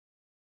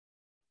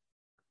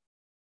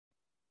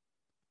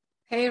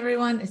Hey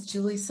everyone, it's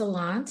Julie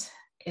Salant.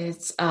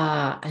 It's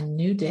a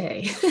new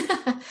day.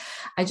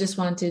 I just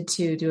wanted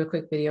to do a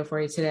quick video for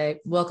you today.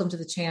 Welcome to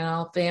the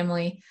channel,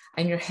 family.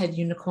 I'm your head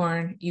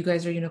unicorn. You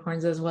guys are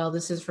unicorns as well.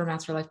 This is for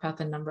Master Life Path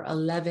and number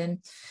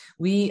 11.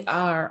 We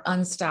are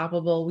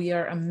unstoppable. We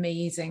are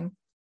amazing.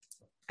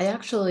 I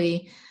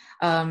actually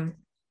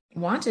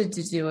wanted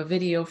to do a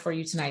video for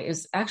you tonight. It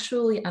was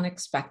actually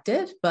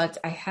unexpected, but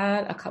I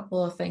had a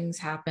couple of things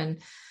happen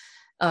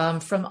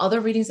from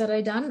other readings that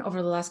I've done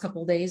over the last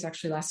couple of days,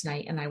 actually last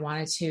night. And I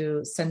wanted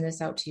to send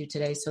this out to you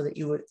today so that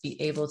you would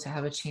be able to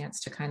have a chance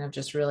to kind of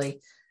just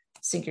really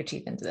sink your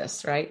teeth into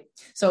this, right?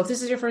 So if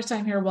this is your first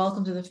time here,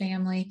 welcome to the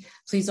family.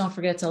 Please don't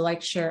forget to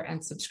like, share,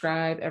 and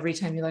subscribe. Every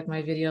time you like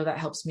my video, that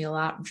helps me a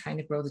lot. I'm trying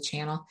to grow the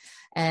channel.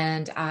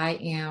 And I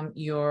am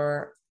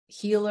your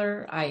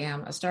healer. I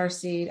am a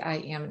starseed. I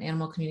am an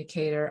animal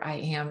communicator. I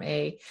am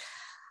a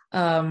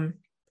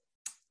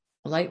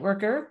light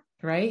worker.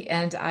 Right.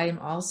 And I'm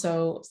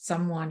also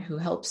someone who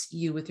helps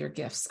you with your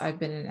gifts. I've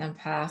been an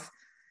empath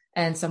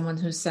and someone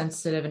who's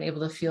sensitive and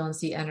able to feel and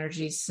see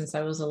energy since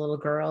I was a little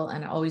girl.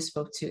 And I always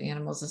spoke to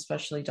animals,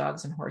 especially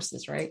dogs and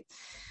horses. Right.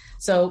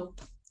 So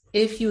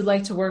if you'd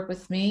like to work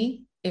with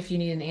me, if you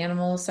need an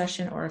animal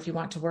session, or if you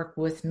want to work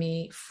with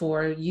me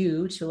for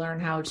you to learn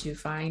how to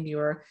find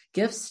your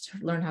gifts, to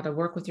learn how to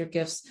work with your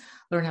gifts,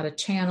 learn how to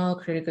channel,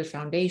 create a good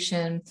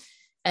foundation,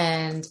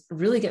 and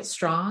really get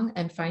strong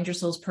and find your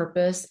soul's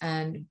purpose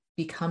and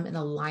become in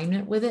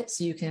alignment with it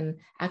so you can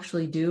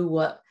actually do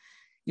what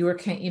you're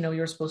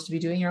supposed to be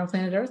doing here on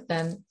planet Earth,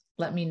 then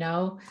let me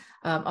know.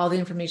 All the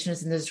information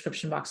is in the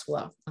description box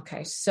below.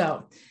 Okay,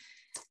 so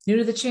new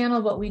to the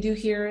channel, what we do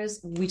here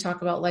is we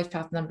talk about life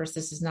path numbers.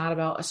 This is not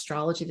about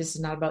astrology. This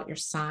is not about your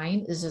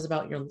sign. This is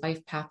about your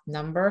life path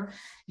number.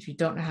 If you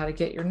don't know how to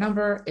get your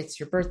number, it's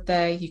your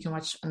birthday. You can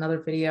watch another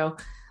video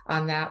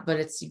on that, but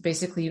it's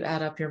basically you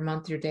add up your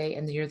month, your day,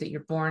 and the year that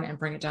you're born and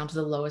bring it down to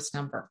the lowest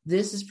number.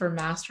 This is for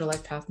Master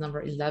Life Path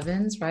number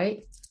 11s,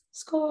 right?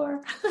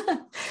 Score.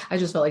 I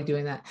just felt like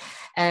doing that.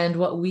 And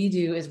what we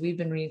do is we've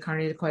been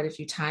reincarnated quite a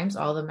few times.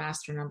 All the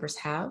master numbers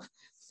have.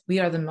 We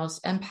are the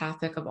most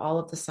empathic of all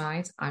of the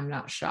signs. I'm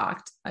not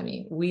shocked. I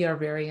mean, we are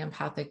very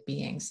empathic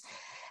beings.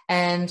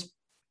 And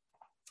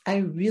I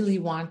really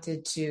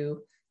wanted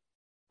to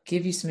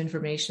give you some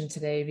information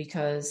today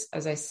because,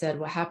 as I said,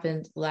 what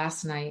happened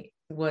last night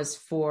was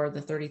for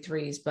the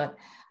 33s, but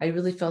I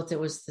really felt it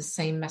was the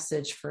same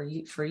message for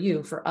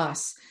you, for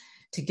us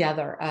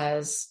together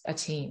as a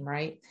team,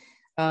 right?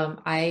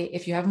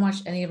 If you haven't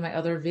watched any of my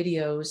other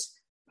videos,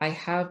 I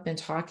have been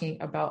talking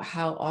about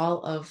how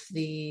all of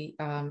the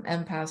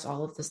empaths,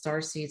 all of the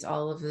starseeds,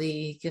 all of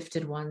the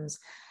gifted ones,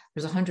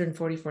 there's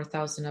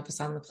 144,000 of us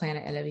on the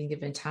planet at any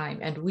given time.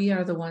 And we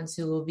are the ones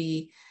who will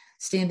be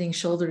standing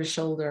shoulder to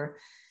shoulder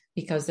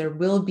because there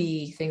will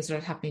be things that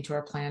are happening to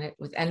our planet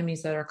with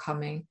enemies that are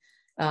coming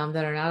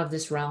that are not of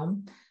this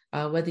realm.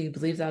 Whether you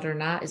believe that or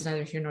not is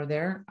neither here nor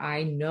there.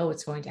 I know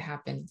it's going to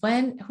happen.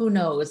 When? Who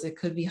knows? It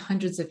could be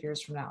hundreds of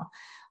years from now.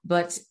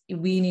 But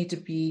we need to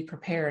be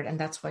prepared. And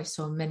that's why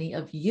so many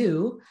of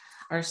you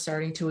are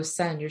starting to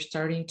ascend. You're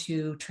starting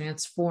to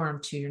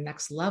transform to your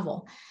next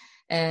level.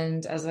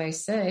 And as I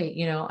say,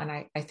 and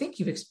I think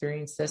you've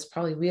experienced this,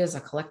 probably we as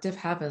a collective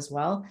have as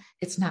well.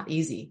 It's not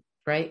easy,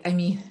 right? I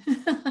mean,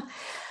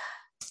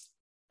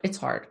 it's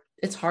hard.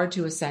 It's hard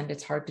to ascend.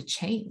 It's hard to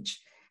change.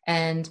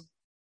 And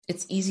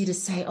it's easy to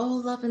say, oh,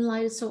 love and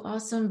light is so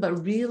awesome.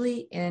 But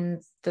really,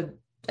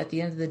 at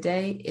the end of the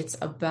day, it's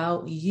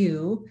about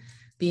you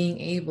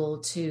being able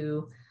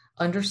to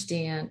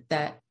understand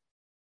that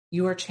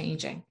you are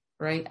changing,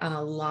 right? On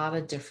a lot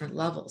of different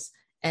levels.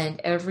 And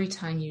every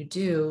time you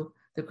do,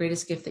 the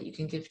greatest gift that you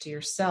can give to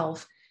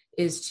yourself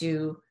is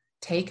to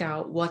take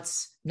out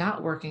what's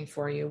not working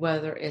for you,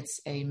 whether it's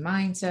a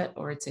mindset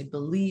or it's a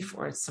belief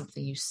or it's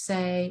something you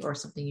say or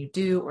something you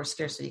do or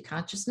scarcity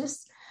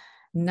consciousness.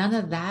 None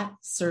of that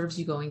serves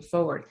you going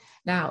forward.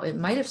 Now, it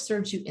might have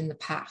served you in the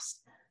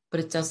past, but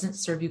it doesn't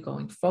serve you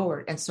going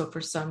forward. And so for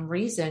some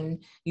reason,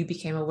 you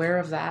became aware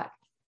of that.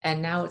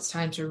 And now it's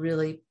time to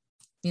really,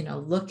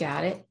 look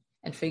at it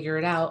and figure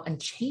it out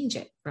and change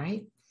it,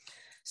 right?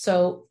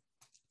 So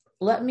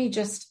let me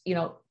just,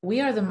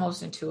 we are the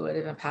most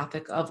intuitive,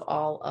 empathic of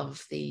all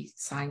of the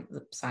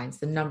signs,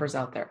 the numbers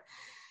out there.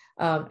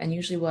 And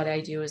usually what I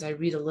do is I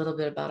read a little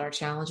bit about our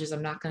challenges.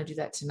 I'm not going to do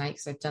that tonight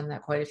because I've done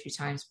that quite a few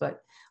times.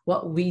 But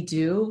what we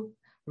do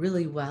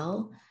really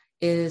well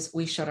is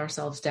we shut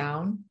ourselves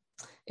down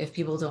if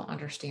people don't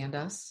understand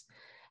us.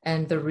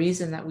 And the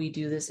reason that we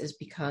do this is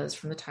because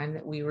from the time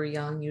that we were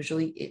young,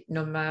 usually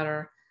no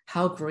matter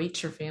how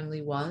great your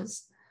family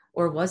was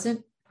or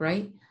wasn't,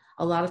 right?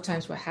 A lot of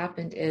times what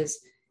happened is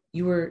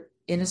you were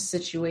in a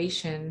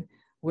situation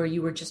where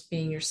you were just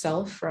being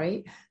yourself,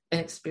 right?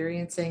 And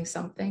experiencing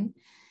something.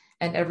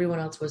 And everyone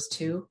else was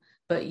too,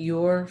 but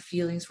your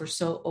feelings were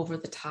so over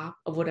the top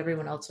of what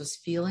everyone else was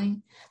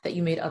feeling that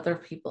you made other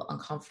people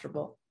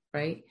uncomfortable,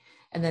 right?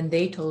 And then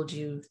they told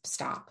you,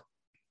 stop.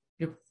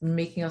 You're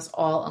making us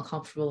all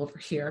uncomfortable over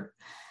here.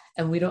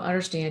 and we don't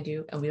understand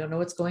you, and we don't know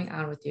what's going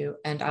on with you.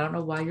 And I don't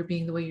know why you're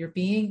being the way you're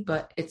being,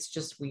 but it's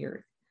just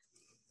weird.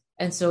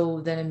 And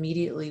so then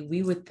immediately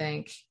we would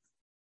think,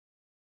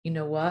 you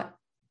know what?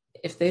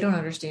 If they don't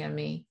understand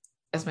me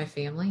as my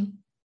family,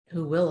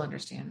 who will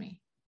understand me?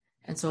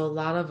 And so a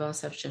lot of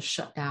us have just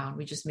shut down.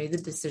 We just made the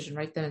decision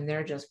right then and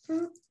there, just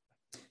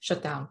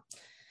shut down.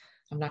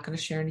 I'm not going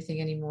to share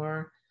anything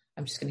anymore.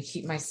 I'm just going to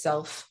keep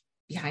myself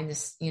behind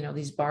this,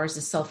 these bars,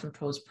 this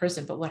self-imposed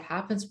prison. But what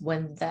happens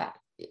when that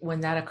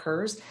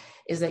occurs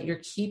is that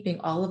you're keeping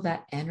all of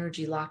that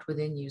energy locked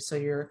within you. So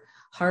your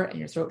heart and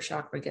your throat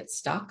chakra get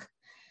stuck,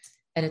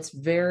 and it's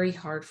very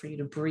hard for you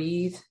to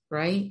breathe,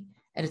 right?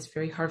 And it's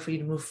very hard for you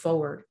to move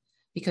forward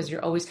because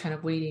you're always kind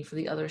of waiting for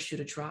the other shoe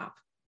to drop,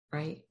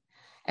 right?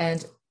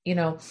 And,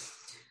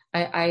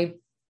 I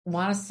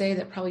want to say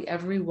that probably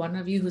every one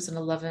of you who's an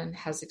 11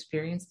 has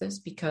experienced this,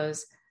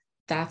 because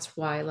that's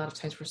why a lot of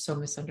times we're so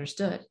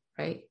misunderstood,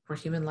 right? We're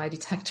human lie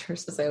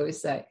detectors, as I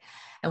always say,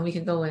 and we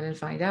can go in and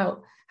find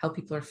out how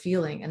people are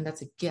feeling, and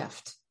that's a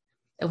gift.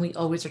 And we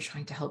always are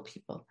trying to help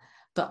people,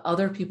 but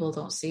other people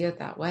don't see it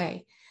that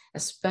way,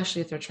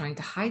 especially if they're trying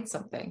to hide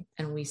something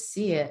and we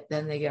see it.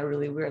 Then they get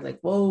really weird, like,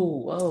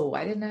 whoa,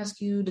 I didn't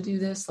ask you to do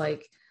this.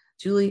 Like,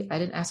 Julie, I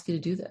didn't ask you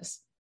to do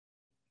this.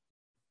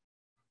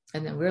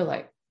 And then we're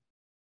like,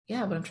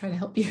 yeah, but I'm trying to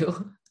help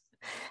you.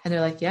 And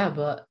they're like, yeah,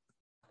 but,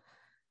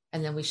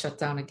 and then we shut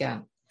down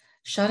again.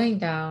 Shutting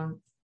down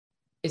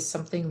is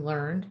something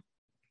learned,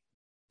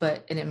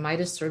 and it might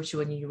have served you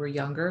when you were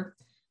younger,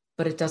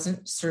 but it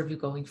doesn't serve you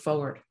going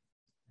forward.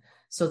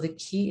 So the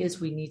key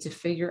is we need to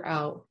figure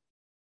out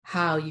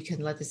how you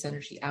can let this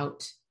energy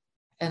out.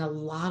 And a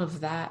lot of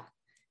that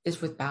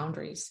is with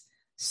boundaries.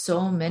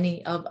 So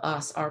many of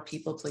us are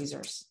people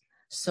pleasers.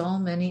 So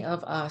many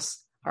of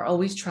us are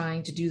always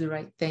trying to do the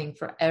right thing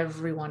for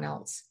everyone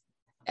else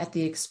at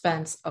the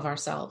expense of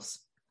ourselves.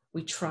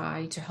 We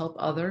try to help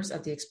others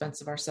at the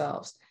expense of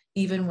ourselves.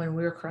 Even when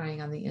we're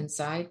crying on the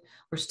inside,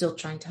 we're still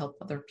trying to help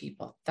other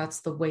people. That's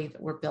the way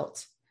that we're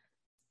built.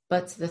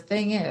 But the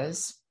thing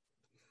is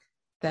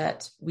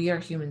that we are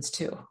humans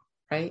too,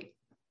 right?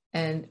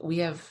 And we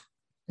have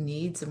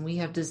needs and we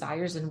have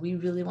desires, and we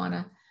really want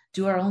to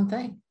do our own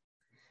thing.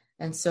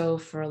 And so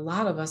for a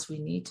lot of us, we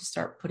need to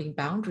start putting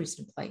boundaries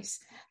in place,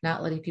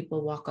 not letting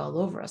people walk all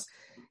over us.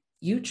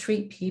 You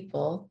treat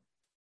people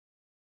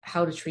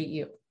how to treat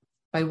you,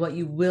 by what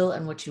you will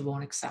and what you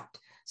won't accept.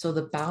 So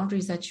the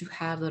boundaries that you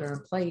have that are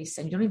in place,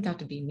 and you don't even have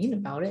to be mean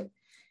about it.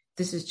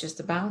 This is just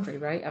a boundary,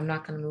 right? I'm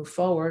not going to move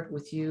forward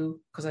with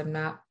you because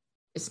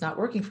it's not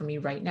working for me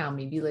right now,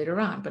 maybe later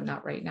on, but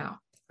not right now,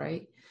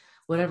 right?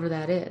 Whatever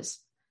that is,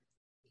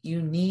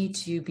 you need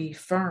to be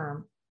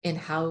firm in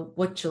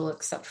what you'll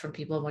accept from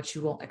people and what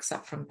you won't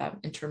accept from them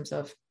in terms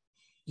of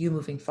you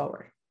moving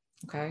forward.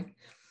 Okay.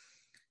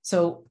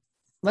 So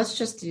let's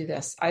just do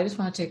this. I just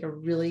want to take a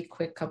really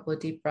quick couple of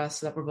deep breaths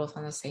so that we're both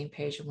on the same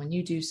page. And when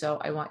you do so,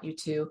 I want you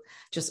to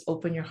just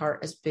open your heart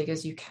as big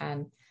as you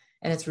can.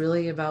 And it's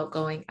really about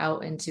going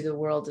out into the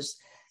world, just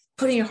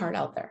putting your heart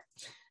out there.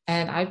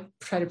 And I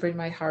try to bring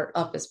my heart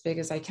up as big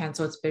as I can.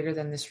 So it's bigger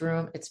than this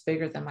room. It's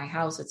bigger than my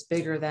house. It's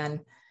bigger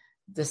than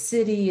the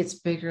city. It's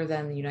bigger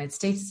than the United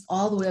States. It's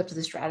all the way up to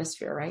the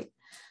stratosphere, right?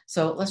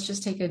 So let's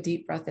just take a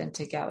deep breath in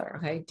together.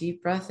 Okay.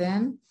 Deep breath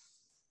in.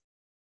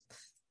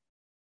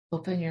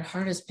 Open your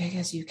heart as big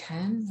as you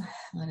can.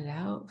 Let it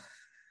out.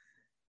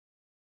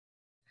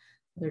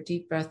 Another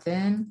deep breath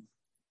in.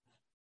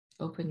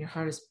 Open your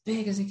heart as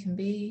big as it can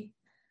be.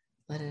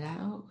 Let it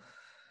out.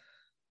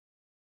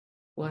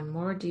 One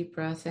more deep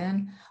breath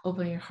in.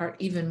 Open your heart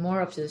even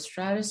more up to the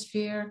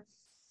stratosphere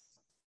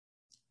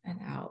and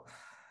out.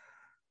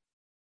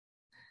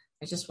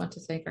 I just want to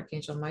thank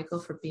Archangel Michael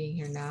for being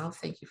here now.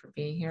 Thank you for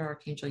being here.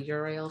 Archangel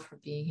Uriel for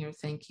being here.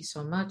 Thank you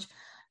so much.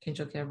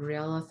 Archangel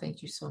Gabriela,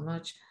 thank you so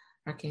much.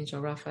 Archangel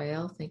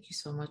Raphael, thank you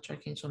so much.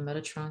 Archangel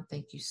Metatron,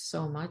 thank you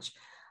so much.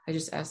 I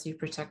just ask you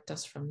protect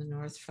us from the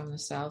north, from the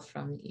south,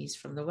 from the east,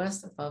 from the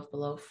west, above,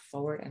 below,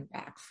 forward and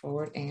back,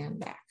 forward and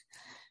back.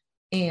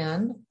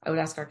 And I would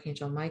ask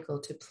Archangel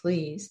Michael to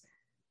please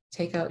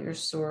take out your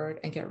sword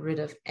and get rid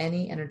of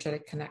any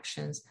energetic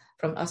connections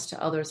from us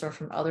to others or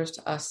from others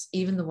to us,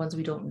 even the ones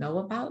we don't know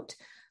about.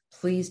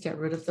 Please get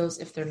rid of those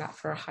if they're not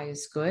for our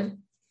highest good.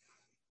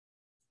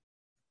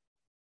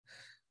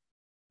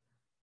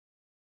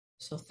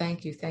 So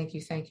thank you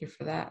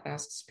for that. I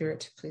ask Spirit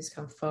to please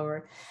come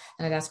forward.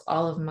 And I'd ask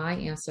all of my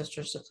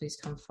ancestors to please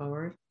come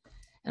forward,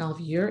 and all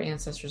of your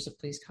ancestors to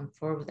please come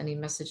forward with any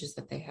messages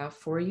that they have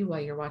for you while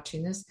you're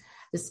watching this.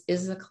 This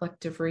is a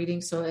collective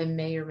reading, so it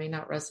may or may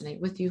not resonate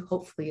with you.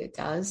 Hopefully it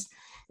does.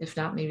 If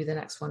not, maybe the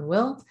next one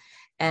will.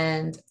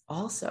 And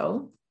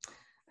also,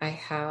 I'd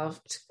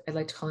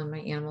like to call in my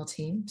animal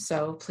team.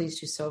 So please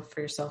do so for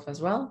yourself as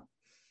well.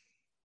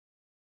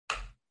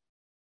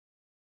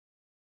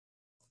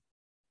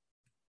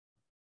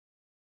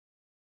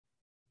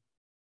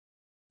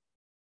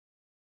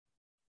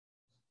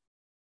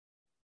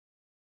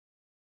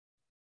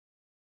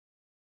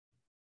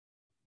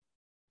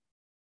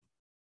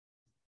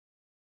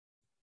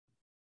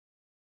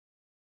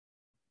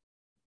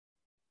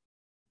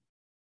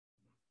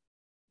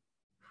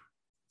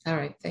 All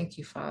right. Thank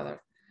you,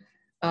 Father.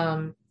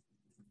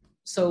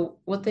 So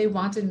what they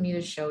wanted me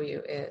to show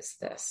you is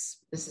this.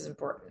 This is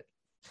important.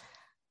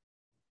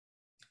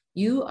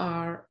 We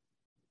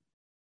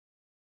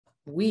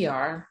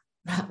are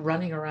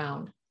running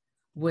around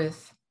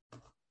with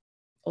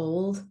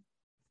old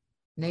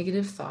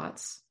negative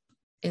thoughts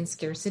in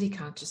scarcity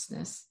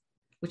consciousness,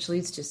 which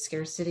leads to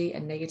scarcity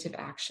and negative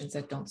actions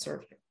that don't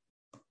serve you.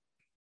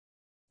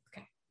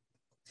 Okay.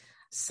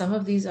 Some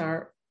of these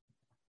are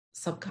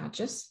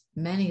subconscious.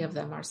 Many of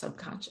them are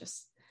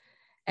subconscious.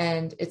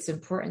 And it's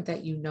important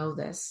that you know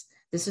this.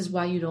 This is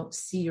why you don't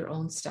see your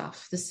own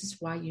stuff. This is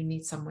why you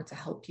need someone to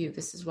help you.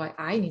 This is why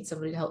I need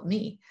somebody to help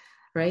me,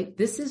 right?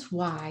 This is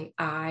why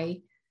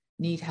I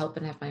need help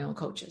and have my own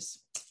coaches.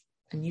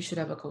 And you should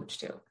have a coach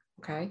too,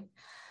 okay?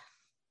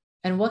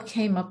 And what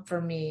came up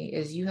for me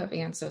is you have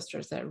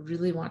ancestors that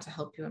really want to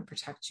help you and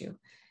protect you.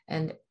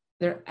 And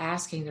they're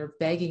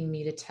begging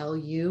me to tell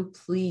you,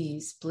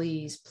 please,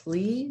 please,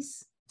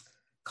 please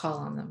call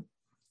on them.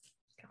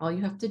 All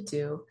you have to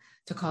do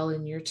to call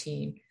in your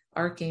team,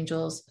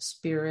 archangels,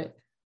 spirit,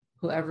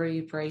 whoever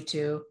you pray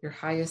to, your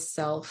highest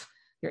self,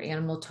 your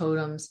animal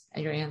totems,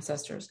 and your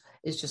ancestors,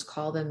 is just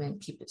call them in.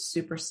 Keep it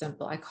super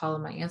simple. I call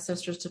on my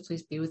ancestors to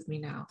please be with me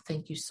now.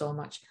 Thank you so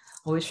much.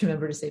 Always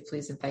remember to say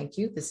please and thank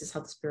you. This is how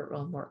the spirit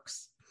realm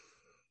works.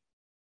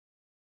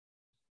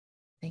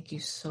 Thank you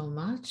so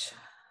much.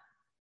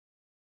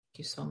 Thank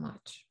you so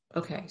much.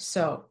 Okay,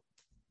 so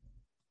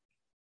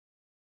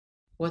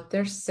what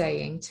they're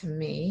saying to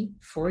me,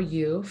 for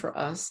you, for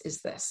us,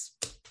 is this.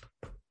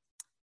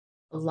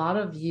 A lot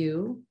of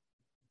you,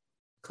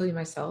 including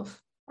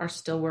myself, are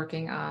still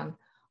working on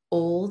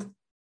old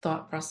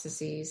thought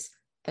processes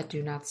that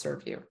do not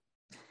serve you.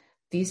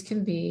 These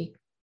can be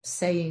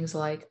sayings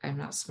like, I'm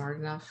not smart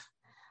enough,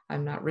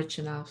 I'm not rich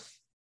enough,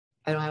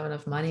 I don't have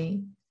enough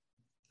money,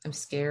 I'm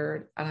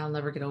scared, and I'll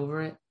never get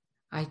over it,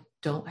 I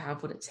don't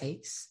have what it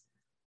takes.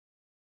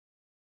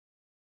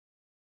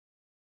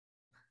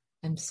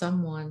 I'm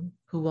someone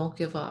who won't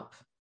give up,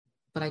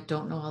 but I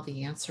don't know all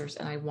the answers,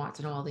 and I want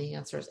to know all the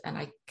answers, and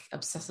I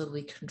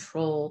obsessively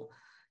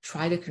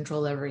try to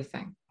control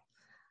everything.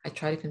 I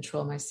try to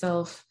control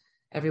myself,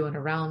 everyone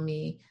around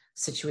me,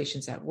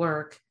 situations at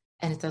work,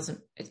 and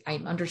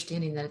I'm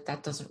understanding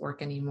that doesn't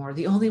work anymore.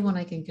 The only one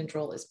I can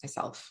control is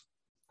myself.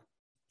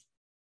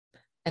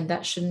 And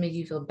that shouldn't make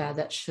you feel bad.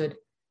 That should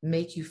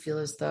make you feel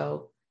as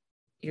though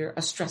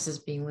a stress is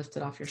being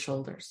lifted off your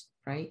shoulders,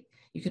 right?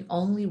 You can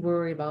only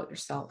worry about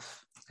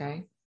yourself,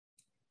 okay?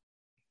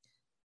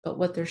 But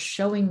what they're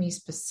showing me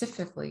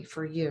specifically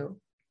for you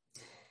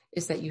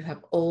is that you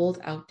have old,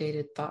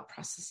 outdated thought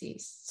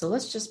processes. So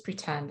let's just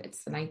pretend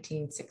it's the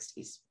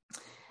 1960s.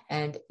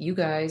 And you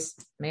guys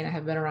may not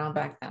have been around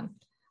back then.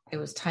 It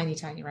was tiny,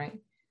 tiny, right?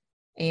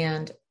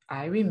 And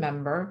I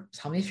remember,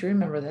 tell me if you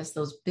remember this,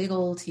 those big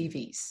old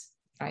TVs,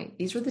 right?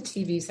 These were the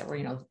TVs that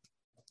were,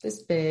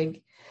 this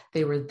big.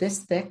 They were this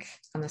thick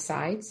on the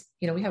sides.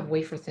 We have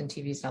wafer thin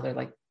TVs now. They're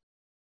like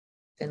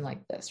thin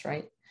like this,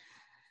 right?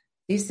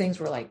 These things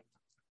were like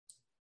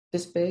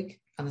this big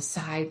on the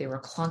side. They were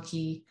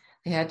clunky.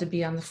 They had to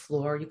be on the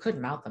floor. You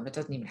couldn't mount them. It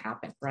doesn't even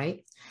happen,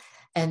 right?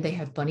 And they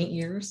had bunny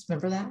ears.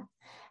 Remember that?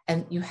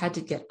 And you had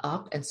to get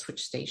up and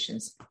switch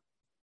stations.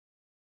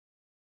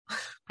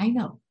 I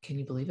know. Can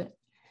you believe it?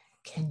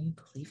 Can you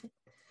believe it?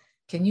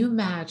 Can you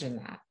imagine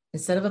that?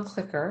 Instead of a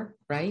clicker,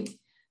 right?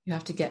 You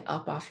have to get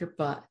up off your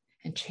butt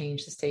and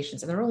change the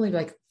stations. And there were only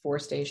like 4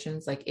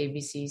 stations, like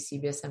ABC,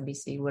 CBS,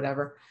 NBC,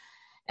 whatever.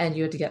 And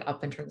you had to get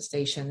up and turn the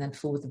station, then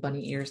fool with the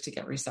bunny ears to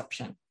get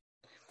reception.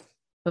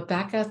 But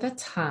back at the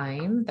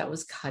time, that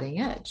was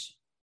cutting edge.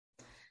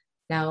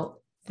 Now,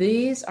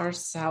 these are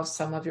how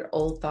some of your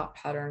old thought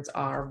patterns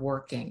are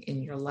working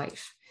in your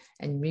life.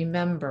 And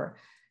remember,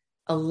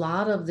 a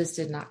lot of this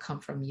did not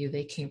come from you.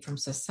 They came from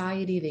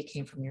society. They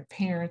came from your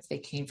parents. They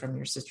came from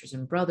your sisters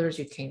and brothers.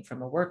 You came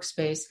from a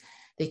workspace.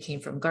 They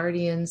came from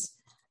guardians.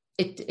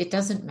 It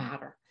doesn't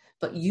matter.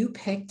 But you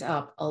picked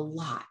up a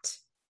lot,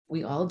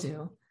 we all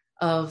do,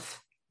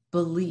 of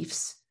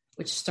beliefs,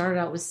 which started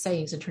out with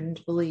sayings and turned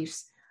into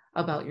beliefs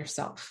about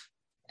yourself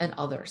and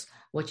others,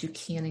 what you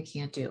can and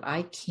can't do.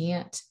 I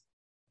can't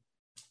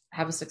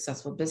have a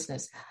successful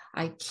business.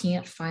 I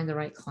can't find the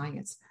right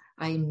clients.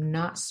 I'm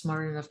not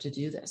smart enough to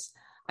do this.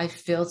 I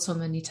failed so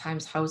many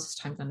times. How is this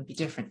time going to be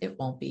different? It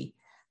won't be.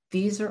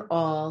 These are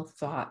all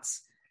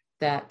thoughts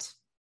that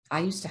I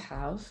used to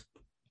have.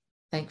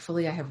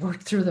 Thankfully, I have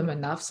worked through them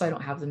enough, so I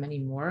don't have them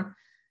anymore.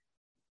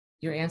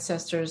 Your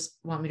ancestors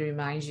want me to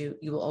remind you,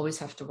 you will always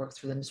have to work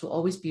through them. This will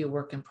always be a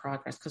work in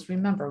progress. Because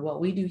remember, what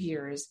we do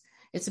here is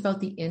it's about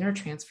the inner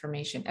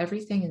transformation.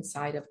 Everything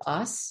inside of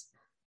us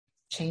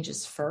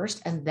changes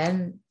first and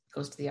then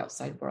goes to the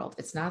outside world.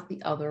 It's not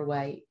the other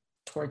way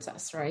towards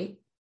us, right?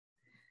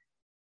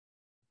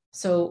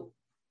 So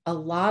a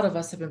lot of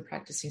us have been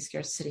practicing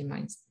scarcity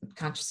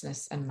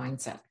consciousness and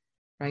mindset,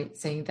 right?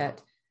 Saying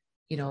that,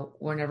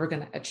 we're never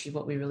going to achieve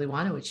what we really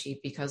want to achieve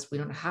because we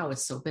don't know how.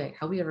 It's so big.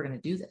 How are we ever going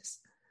to do this?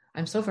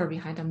 I'm so far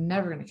behind. I'm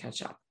never going to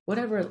catch up,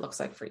 whatever it looks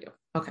like for you.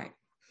 Okay.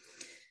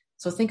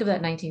 So think of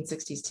that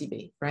 1960s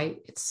TV, right?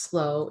 It's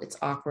slow, it's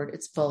awkward,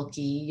 it's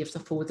bulky. You have to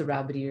fool with the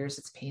rabbit ears.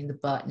 It's a pain in the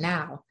butt.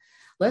 Now,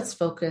 let's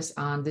focus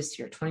on this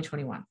year,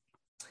 2021.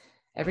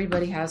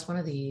 Everybody has one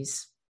of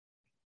these,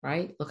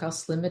 right? Look how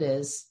slim it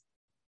is.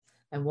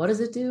 And what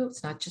does it do?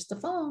 It's not just a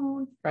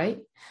phone, right?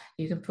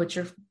 You can put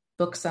your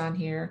books on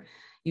here.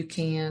 You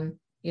can,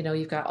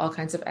 you've got all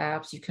kinds of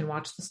apps. You can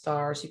watch the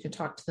stars. You can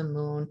talk to the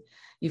moon.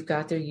 You've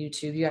got their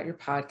YouTube. You got your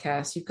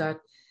podcast. You've got,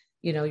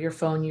 your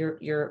phone,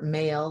 your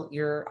mail,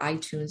 your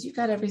iTunes. You've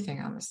got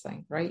everything on this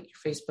thing, right?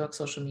 Your Facebook,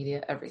 social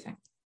media, everything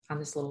on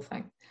this little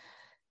thing.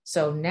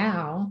 So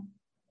now,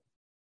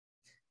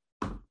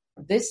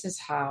 this is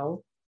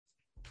how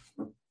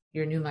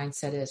your new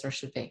mindset is or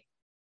should be.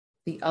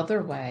 The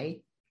other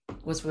way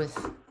was with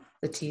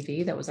the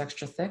TV that was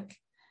extra thick.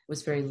 It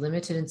was very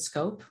limited in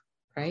scope,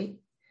 right?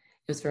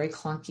 It was very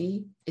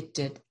clunky. It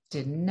did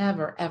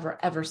never, ever,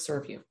 ever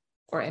serve you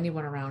or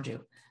anyone around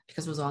you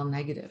because it was all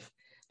negative.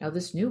 Now,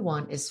 this new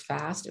one is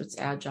fast. It's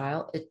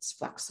agile. It's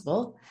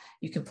flexible.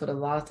 You can put a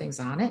lot of things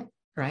on it,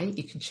 right?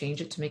 You can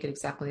change it to make it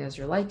exactly as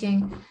you're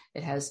liking.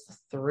 It has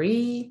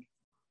 3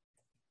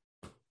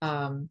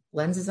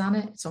 lenses on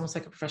it. It's almost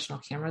like a professional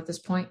camera at this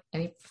point.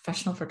 Any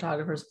professional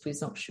photographers, please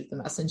don't shoot the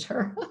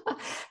messenger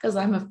because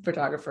I'm a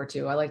photographer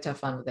too. I like to have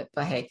fun with it,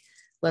 but hey,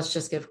 let's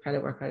just give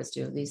credit where credit's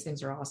due. These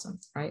things are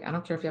awesome, right? I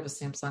don't care if you have a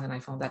Samsung, an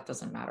iPhone, that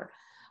doesn't matter.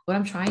 What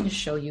I'm trying to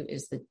show you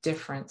is the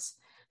difference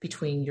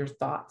between your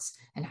thoughts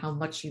and how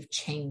much you've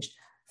changed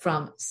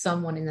from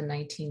someone in the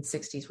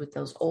 1960s with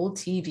those old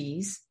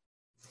TVs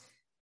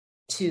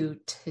to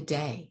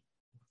today.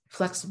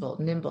 Flexible,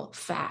 nimble,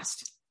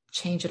 fast,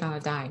 change it on a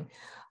dime.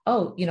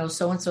 Oh,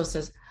 so-and-so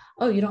says,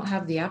 oh, you don't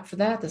have the app for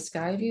that, the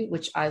Skyview,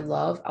 which I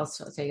love. I'll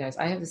tell you guys,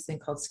 I have this thing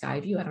called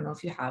Skyview. I don't know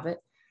if you have it.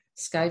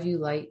 Skyview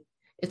Lite.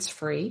 It's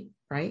free,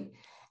 right?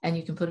 And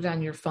you can put it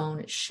on your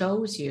phone. It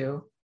shows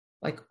you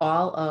like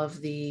all of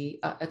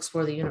the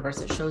explore the universe.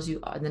 It shows you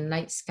in the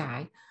night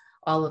sky,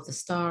 all of the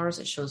stars.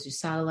 It shows you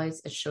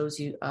satellites. It shows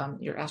you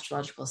your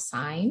astrological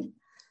sign.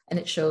 And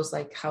it shows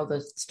like how the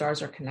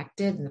stars are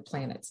connected and the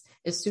planets.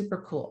 It's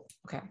super cool.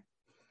 Okay.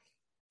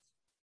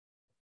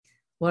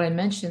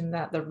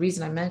 The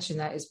reason I mentioned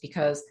that is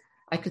because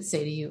I could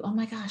say to you, oh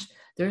my gosh,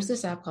 there's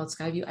this app called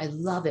Skyview. I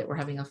love it. We're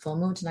having a full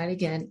moon tonight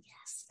again.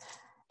 Yes.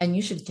 And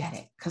you should get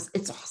it because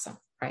it's awesome,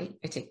 right?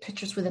 I take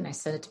pictures with it and I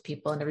send it to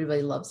people and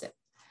everybody loves it.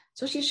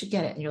 So you should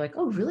get it. And you're like,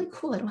 oh, really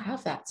cool. I don't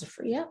have that. It's a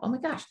free app. Oh my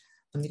gosh,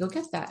 let me go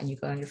get that. And you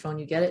go on your phone,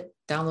 you get it,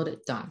 download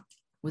it, done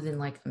within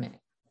like a minute.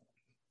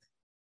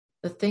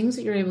 The things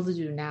that you're able to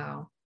do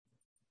now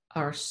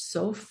are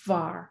so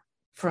far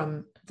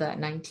from that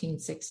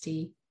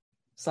 1960/70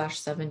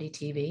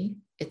 TV.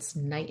 It's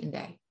night and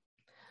day.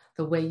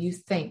 The way you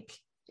think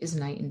is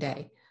night and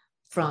day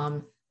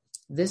from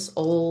this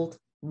old,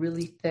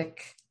 really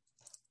thick,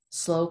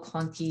 slow,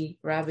 clunky,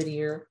 rabbit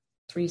ear,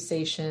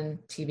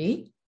 3-station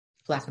TV,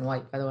 black and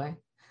white, by the way,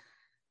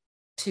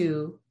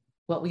 to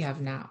what we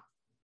have now,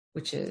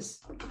 which is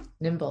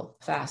nimble,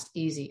 fast,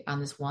 easy on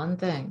this one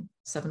thing,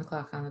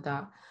 7:00 on the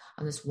dot.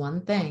 On this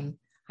one thing,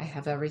 I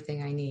have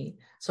everything I need.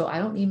 So I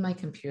don't need my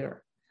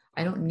computer.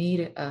 I don't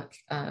need a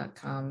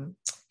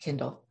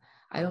Kindle.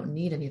 I don't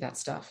need any of that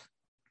stuff.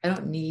 I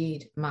don't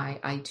need my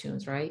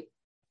iTunes, right?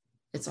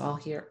 It's all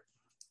here.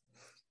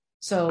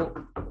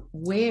 So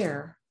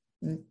where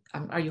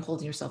are you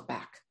holding yourself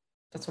back?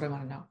 That's what I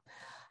want to know.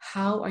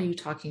 How are you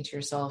talking to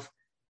yourself?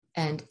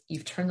 And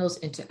you've turned those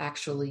into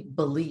actually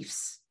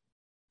beliefs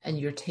and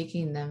you're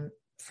taking them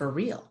for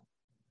real.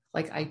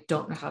 Like, I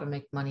don't know how to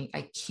make money.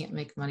 I can't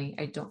make money.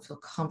 I don't feel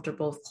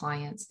comfortable with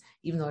clients,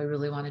 even though I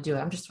really want to do it.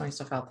 I'm just throwing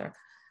stuff out there.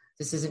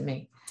 This isn't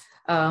me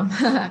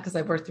because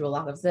I've worked through a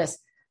lot of this,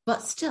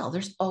 but still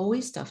there's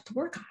always stuff to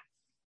work on.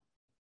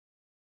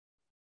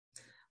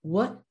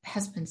 What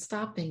has been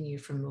stopping you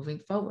from moving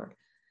forward?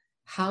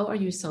 How are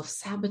you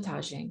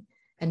self-sabotaging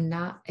and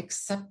not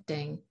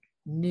accepting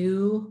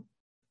new,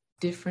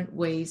 different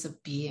ways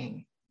of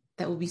being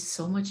that will be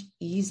so much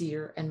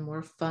easier and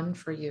more fun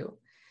for you?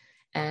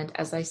 And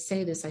as I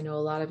say this, I know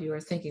a lot of you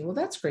are thinking, well,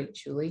 that's great,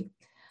 Julie.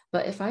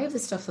 But if I have the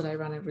stuff that I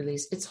run and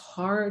release, it's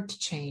hard to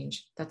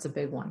change. That's a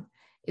big one.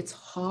 It's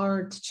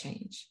hard to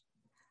change.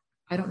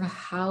 I don't know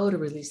how to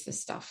release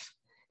this stuff.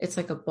 It's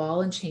like a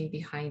ball and chain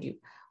behind you.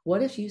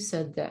 What if you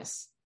said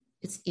this?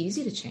 It's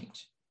easy to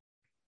change.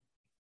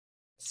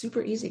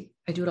 Super easy.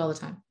 I do it all the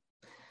time.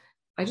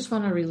 I just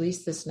want to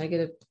release this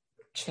negative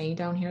chain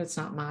down here. It's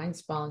not mine.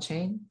 It's ball and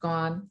chain.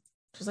 Gone.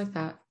 Just like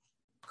that.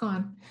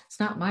 Gone. It's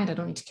not mine. I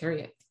don't need to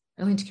carry it.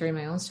 I only need to carry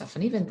my own stuff.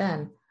 And even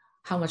then,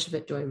 how much of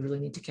it do I really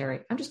need to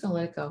carry? I'm just going to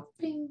let it go.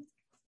 Bing.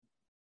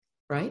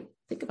 Right?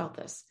 Think about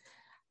this.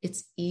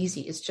 It's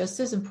easy. It's just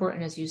as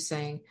important as you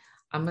saying,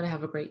 I'm going to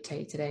have a great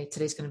day today.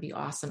 Today's going to be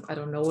awesome. I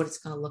don't know what it's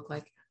going to look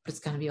like, but it's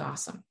going to be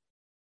awesome.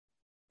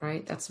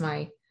 Right? That's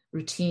my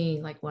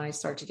routine. Like when I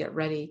start to get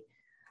ready,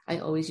 I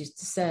always used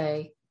to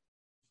say,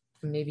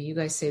 and maybe you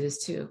guys say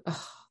this too,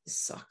 oh, this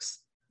sucks.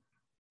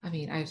 I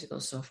mean, I have to go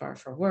so far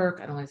for work.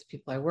 I don't like the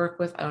people I work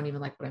with. I don't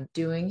even like what I'm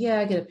doing. Yeah,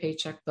 I get a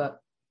paycheck, but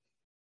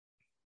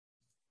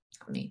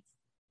not me.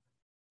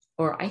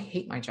 or I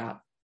hate my job.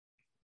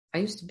 I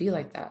used to be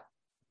like that.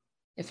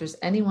 If there's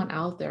anyone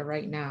out there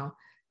right now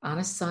on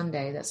a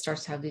Sunday that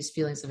starts to have these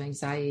feelings of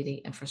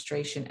anxiety and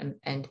frustration,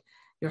 and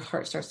your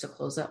heart starts to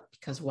close up,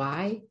 because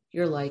why?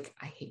 You're like,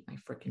 I hate my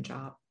freaking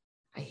job.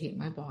 I hate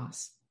my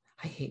boss.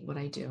 I hate what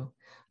I do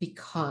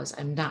because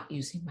I'm not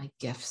using my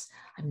gifts.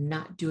 I'm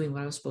not doing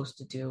what I was supposed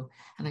to do.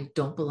 And I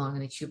don't belong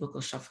in a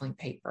cubicle shuffling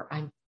paper.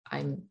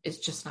 It's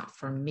just not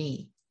for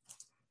me.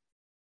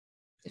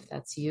 If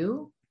that's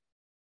you,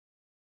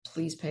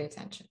 please pay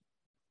attention.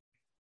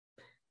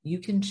 You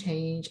can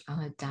change on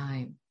a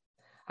dime.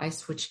 I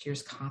switch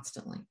gears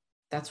constantly.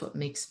 That's what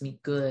makes me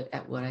good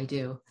at what I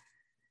do,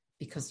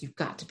 because you've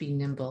got to be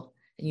nimble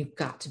and you've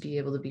got to be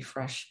able to be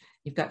fresh.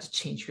 You've got to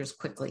change gears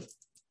quickly,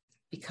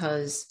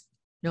 because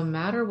no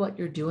matter what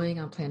you're doing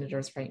on planet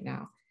Earth right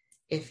now,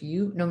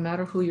 no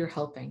matter who you're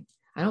helping,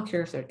 I don't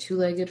care if they're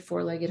 2-legged,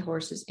 4-legged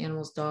horses,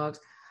 animals, dogs.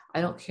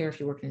 I don't care if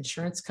you work in an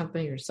insurance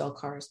company or sell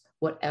cars,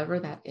 whatever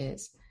that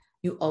is,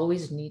 you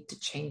always need to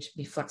change,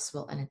 be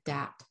flexible, and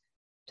adapt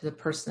to the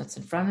person that's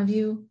in front of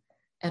you,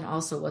 and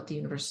also what the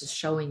universe is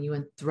showing you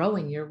and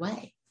throwing your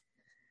way.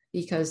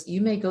 Because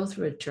you may go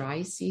through a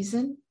dry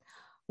season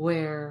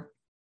where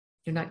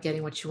you're not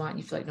getting what you want, and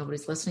you feel like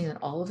nobody's listening, and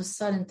all of a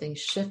sudden things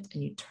shift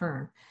and you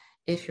turn.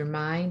 If your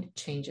mind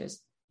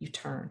changes, you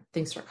turn.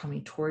 Things start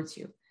coming towards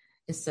you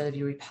instead of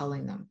you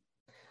repelling them.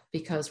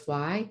 Because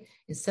why?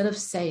 Instead of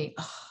saying,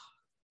 oh,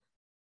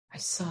 I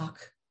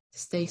suck,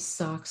 this day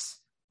sucks,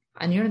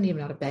 and you're not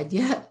even out of bed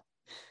yet,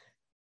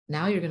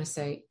 now you're going to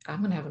say, I'm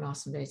going to have an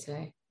awesome day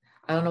today.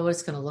 I don't know what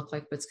it's going to look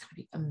like, but it's going to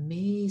be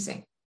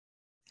amazing.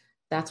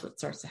 That's what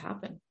starts to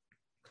happen.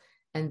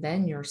 And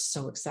then you're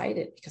so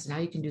excited because now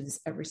you can do this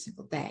every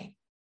single day.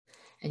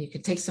 And you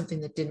can take something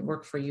that didn't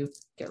work for you,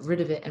 get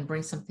rid of it, and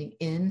bring something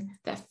in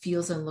that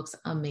feels and looks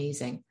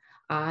amazing.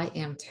 I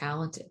am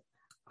talented.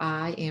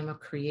 I am a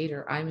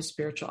creator. I'm a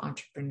spiritual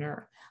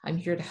entrepreneur. I'm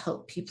here to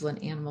help people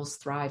and animals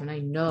thrive. And I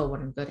know what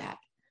I'm good at.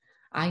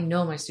 I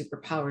know my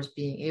superpower is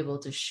being able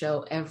to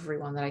show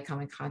everyone that I come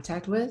in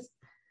contact with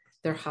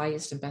their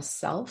highest and best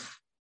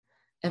self,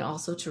 and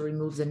also to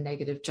remove the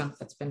negative junk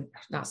that's been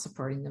not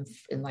supporting them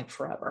in like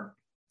forever.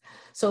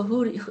 So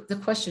the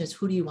question is,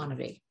 who do you want to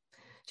be?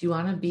 Do you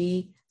want to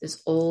be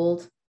this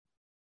old,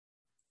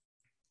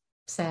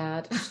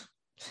 sad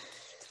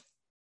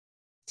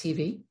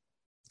TV?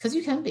 Because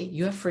you can be.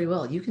 You have free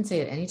will. You can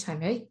say at any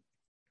time, hey,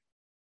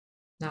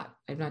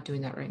 I'm not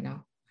doing that right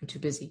now. I'm too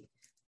busy.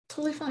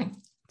 Totally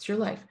fine. It's your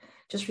life.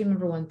 Just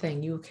remember one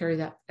thing. You will carry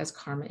that as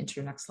karma into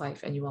your next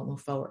life and you won't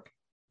move forward.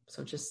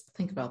 So just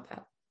think about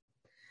that.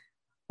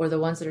 Or the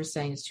ones that are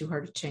saying it's too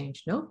hard to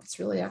change. Nope, it's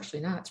really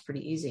actually not. It's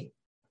pretty easy.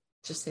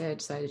 Just say, I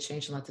decided to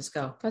change and let this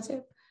go. That's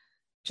it.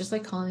 Just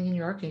like calling in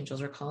your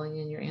archangels or calling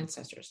in your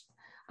ancestors.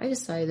 I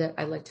decided that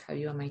I'd like to have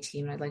you on my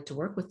team and I'd like to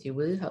work with you.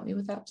 Will you help me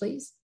with that,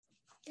 please?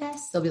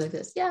 Yes. They'll be like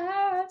this.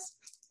 Yes.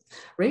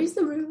 Raise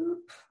the roof.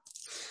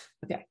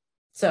 Okay.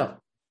 So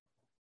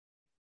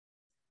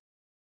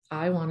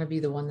I want to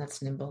be the one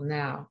that's nimble.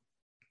 Now,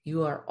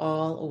 you are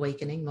all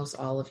awakening, most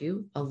all of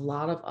you. A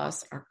lot of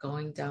us are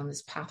going down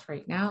this path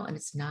right now, and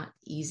it's not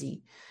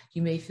easy.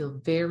 You may feel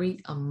very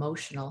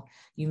emotional.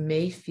 You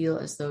may feel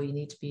as though you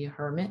need to be a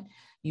hermit.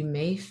 You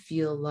may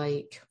feel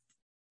like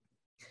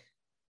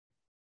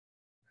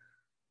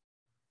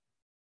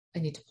I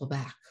need to pull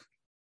back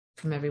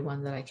from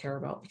everyone that I care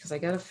about because I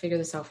got to figure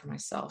this out for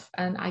myself.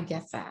 And I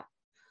get that.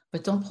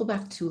 But don't pull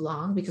back too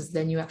long, because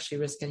then you actually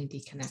risk getting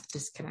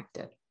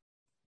disconnected.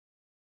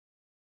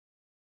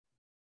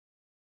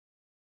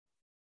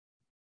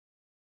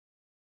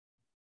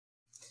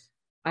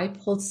 I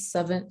pulled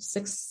 7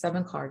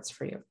 cards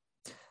for you.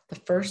 The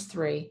first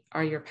 3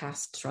 are your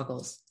past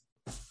struggles,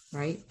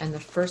 right? And the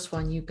first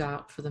one you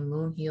got for the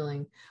moon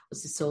healing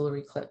was the solar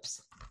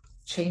eclipse.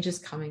 Change is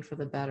coming for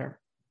the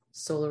better.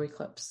 Solar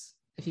eclipse.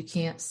 If you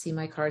can't see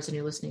my cards and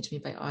you're listening to me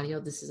by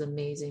audio, this is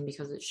amazing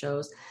because it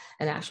shows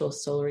an actual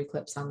solar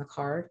eclipse on the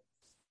card.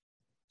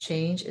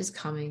 Change is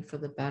coming for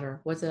the better.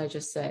 What did I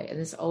just say? And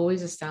this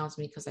always astounds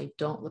me because I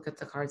don't look at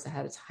the cards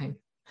ahead of time.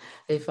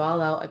 They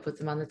fall out, I put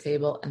them on the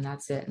table, and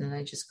that's it. And then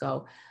I just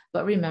go.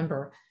 But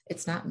remember,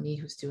 it's not me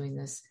who's doing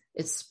this.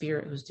 It's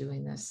Spirit who's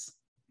doing this.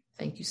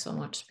 Thank you so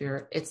much,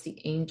 Spirit. It's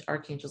the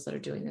archangels that are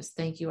doing this.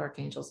 Thank you,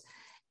 archangels.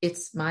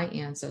 It's my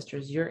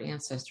ancestors, your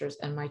ancestors,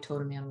 and my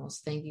totem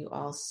animals. Thank you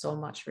all so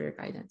much for your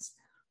guidance.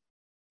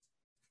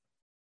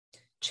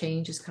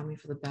 Change is coming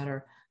for the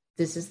better.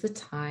 This is the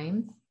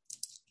time.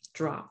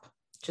 Drop.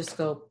 Just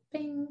go,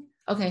 bing.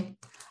 Okay,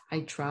 I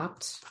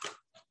dropped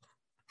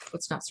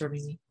what's not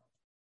serving me.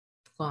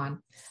 On. I'm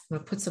going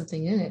to put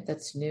something in it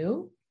that's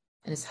new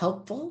and is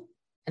helpful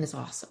and is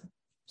awesome.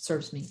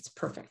 Serves me. It's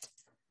perfect.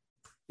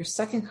 Your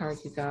second card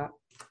you got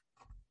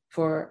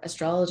for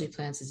astrology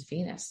plans is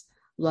Venus.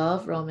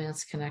 Love,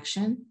 romance,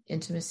 connection,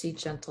 intimacy,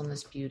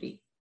 gentleness,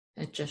 beauty.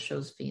 It just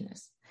shows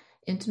Venus.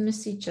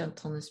 Intimacy,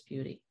 gentleness,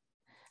 beauty.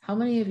 How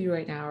many of you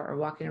right now are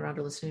walking around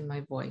or listening to my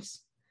voice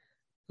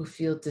who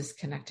feel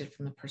disconnected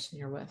from the person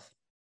you're with?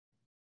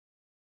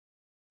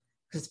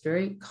 Because it's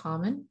very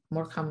common,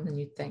 more common than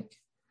you think.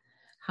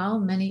 How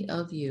many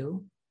of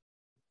you,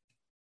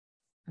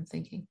 I'm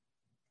thinking,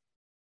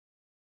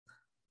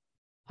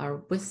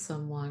 are with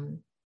someone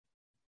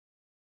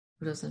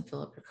who doesn't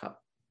fill up your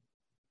cup?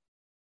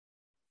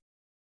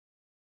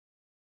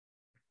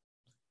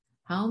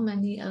 How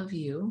many of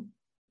you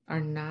are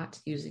not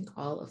using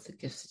all of the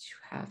gifts that you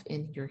have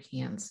in your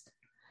hands?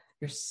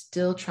 You're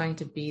still trying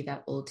to be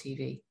that old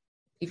TV,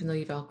 even though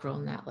you've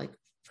outgrown that like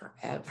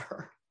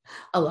forever,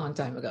 a long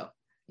time ago.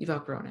 You've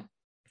outgrown it.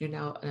 You're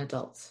now an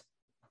adult,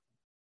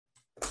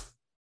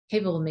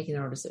 capable of making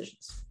their own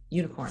decisions.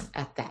 Unicorn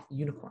at that,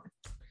 unicorn.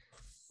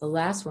 The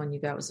last one you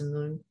got was a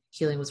moon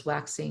healing, was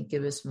waxing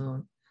gibbous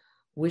moon.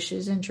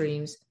 Wishes and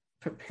dreams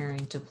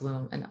preparing to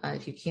bloom. And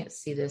if you can't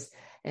see this,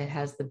 it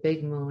has the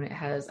big moon. It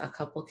has a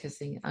couple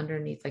kissing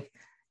underneath, like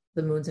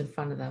the moon's in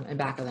front of them and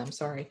back of them,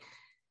 sorry.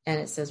 And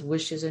it says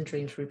wishes and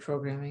dreams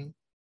reprogramming.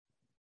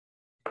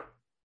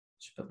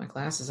 Should put my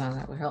glasses on.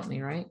 That would help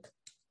me, right?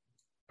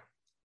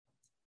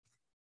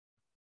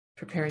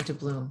 Preparing to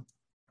bloom.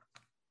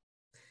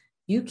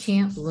 You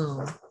can't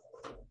bloom.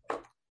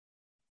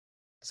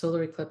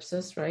 Solar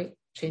eclipses, right?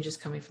 Changes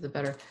coming for the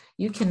better.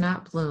 You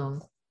cannot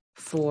bloom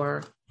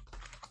for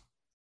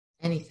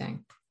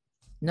anything.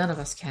 None of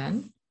us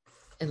can,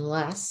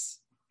 unless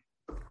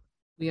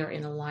we are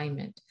in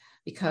alignment.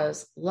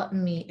 Because let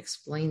me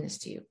explain this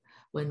to you.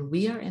 When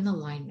we are in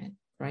alignment,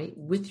 right,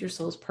 with your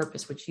soul's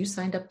purpose, which you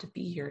signed up to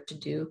be here to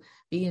do,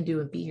 be and do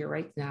and be here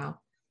right now.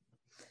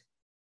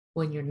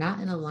 When you're not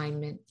in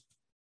alignment,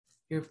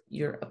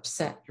 you're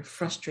upset, you're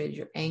frustrated,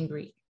 you're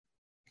angry.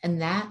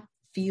 And that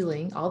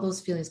feeling, all those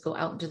feelings go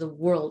out into the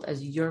world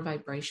as your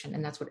vibration.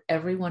 And that's what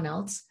everyone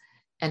else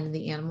and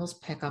the animals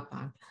pick up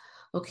on.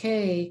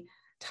 Okay,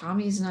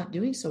 Tommy's not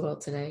doing so well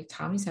today.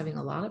 Tommy's having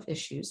a lot of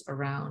issues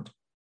around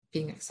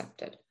being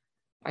accepted,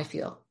 I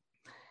feel.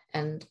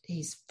 And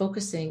he's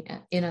focusing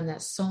in on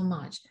that so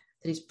much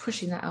that he's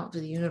pushing that out to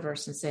the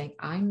universe and saying,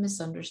 I'm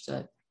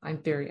misunderstood.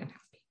 I'm very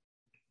unhappy.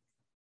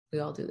 We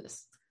all do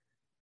this.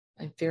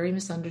 I'm very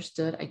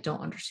misunderstood. I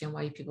don't understand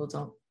why you people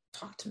don't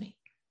talk to me.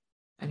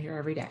 I'm here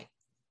every day.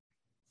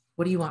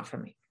 What do you want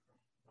from me?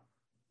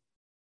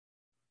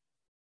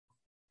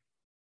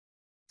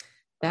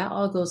 That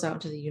all goes out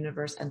into the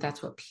universe, and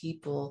that's what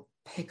people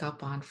pick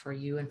up on for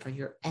you and for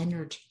your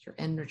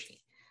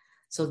energy.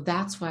 So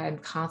that's why I'm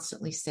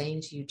constantly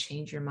saying to you,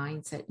 change your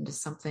mindset into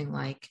something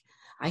like,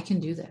 I can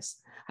do this.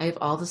 I have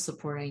all the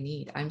support I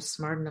need. I'm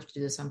smart enough to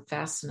do this. I'm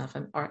fast enough.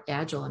 I'm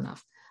agile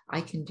enough.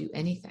 I can do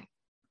anything,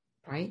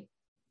 right?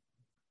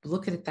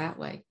 Look at it that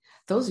way.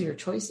 Those are your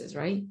choices,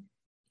 right?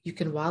 You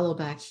can wallow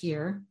back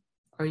here,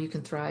 or you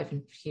can thrive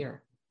in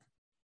here.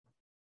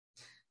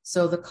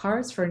 So the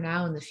cards for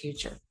now and the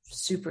future,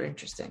 super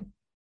interesting.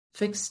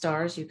 Fixed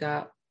stars, you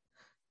got,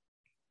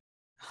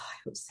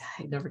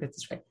 I never get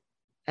this right.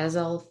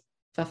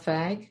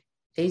 Azelfafag,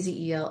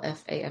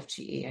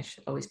 Azelfafge. I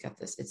should always get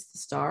this. It's the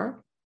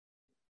star,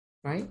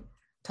 right?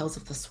 Tells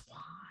of the swan.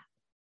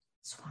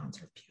 Swans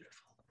are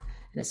beautiful.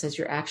 And it says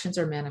your actions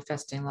are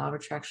manifesting. Law of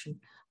attraction,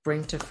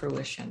 bring to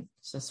fruition.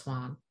 It's a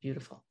swan,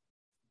 beautiful.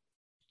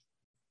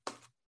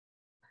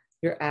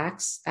 Your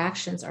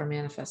actions are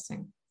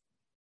manifesting.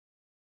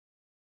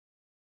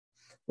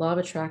 Law of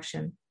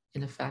attraction,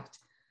 in effect,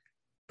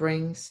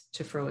 brings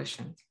to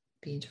fruition,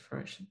 being to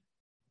fruition.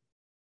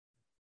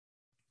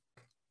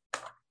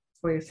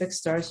 For your fixed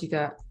stars, you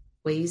got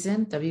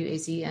Wazn,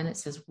 W-A-Z-N. It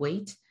says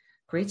wait,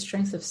 great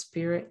strength of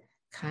spirit,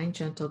 kind,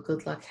 gentle,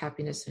 good luck,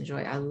 happiness, and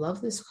joy. I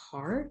love this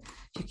card.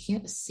 If you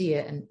can't see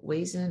it, and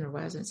Wazn or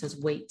Wazn, it says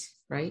wait,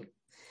 right?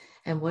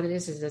 And what it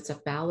is it's a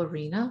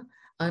ballerina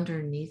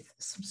underneath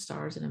some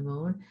stars and a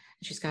moon. And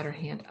she's got her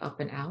hand up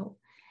and out.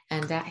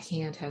 And that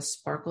hand has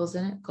sparkles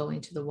in it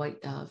going to the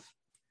white dove.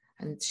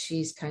 And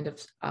she's kind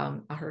of,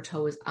 her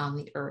toe is on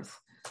the earth.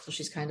 So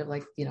she's kind of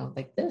like,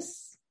 like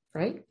this,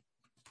 right?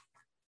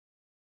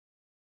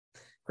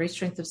 Great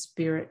strength of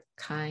spirit,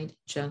 kind,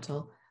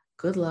 gentle,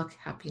 good luck,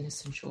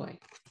 happiness, and joy.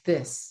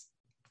 This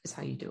is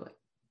how you do it.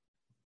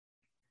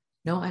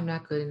 No, I'm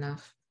not good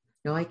enough.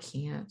 No, I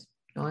can't.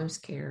 No, I'm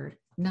scared.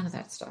 None of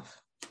that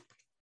stuff.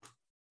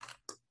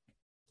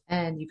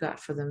 And you got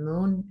for the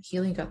moon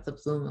healing, you got the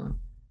blue moon,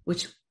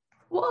 which,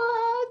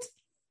 what?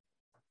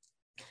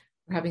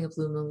 We're having a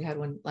blue moon. We had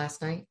one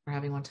last night. We're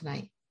having one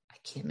tonight. I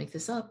can't make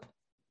this up.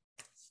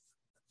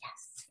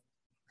 Yes.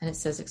 And it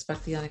says,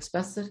 expect the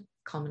unexpected,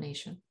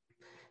 culmination.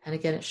 And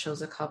again, it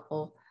shows a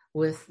couple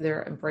with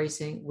their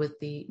embracing with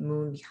the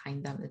moon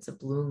behind them. It's a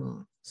blue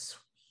moon.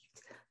 Sweet.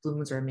 Blue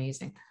moons are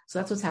amazing. So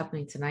that's what's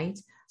happening tonight.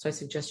 So I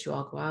suggest you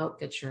all go out,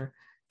 get your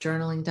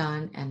journaling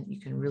done, and you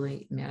can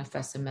really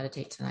manifest and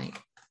meditate tonight.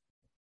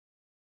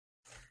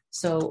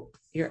 So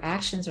your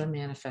actions are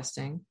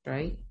manifesting,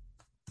 right?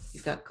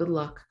 You've got good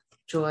luck,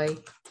 joy,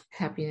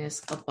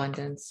 happiness,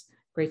 abundance,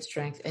 great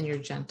strength, and you're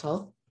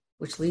gentle,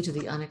 which lead to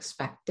the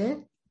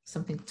unexpected,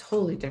 something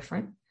totally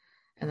different,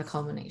 and the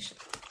culmination.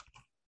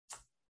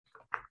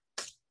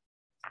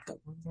 Got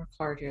one more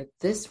card here.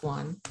 This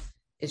one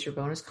is your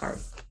bonus card,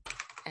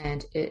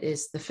 and it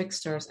is the Fixed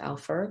Stars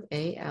Alpherg,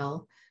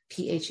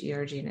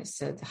 A-L-P-H-E-R-G, and it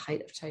said the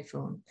height of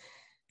typhoon.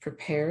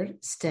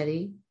 prepared,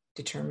 steady,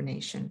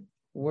 determination.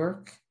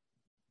 Work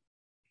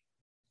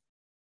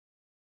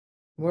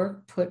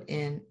put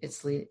in,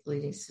 it's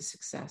leading to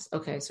success.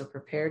 Okay, so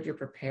prepared, you're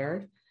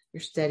prepared,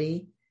 you're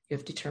steady, you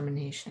have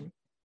determination.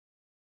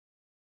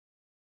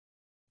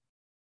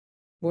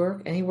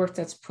 Any work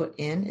that's put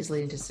in is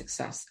leading to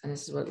success. And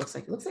this is what it looks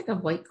like. It looks like a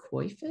white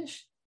koi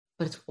fish,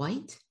 but it's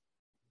white.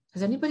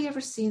 Has anybody ever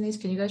seen these?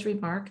 Can you guys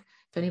remark?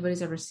 If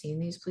anybody's ever seen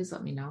these, please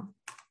let me know.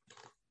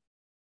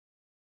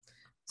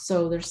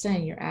 So they're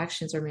saying your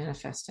actions are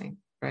manifesting,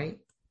 right?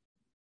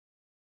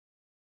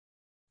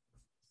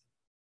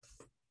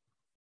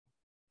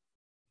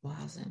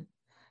 Wazen.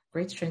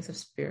 Great strength of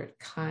spirit,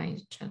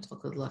 kind, gentle,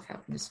 good luck,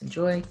 happiness, and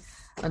joy.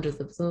 Under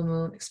the blue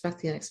moon, expect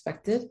the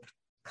unexpected.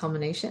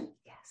 Culmination,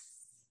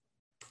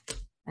 yes.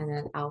 And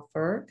then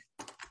Alfberg,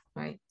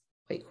 right?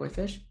 White koi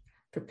fish.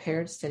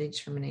 Prepared, steady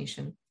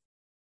determination.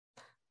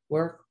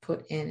 Work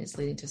put in is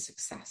leading to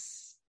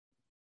success.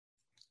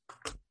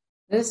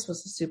 This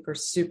was a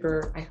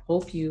super, I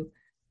hope you,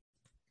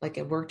 like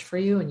it worked for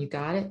you and you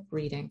got it,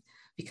 reading,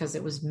 because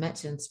it was meant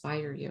to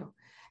inspire you.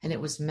 And it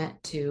was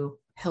meant to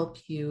help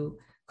you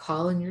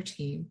call in your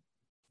team,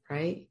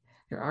 right?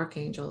 Your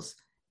archangels,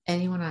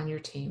 anyone on your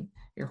team,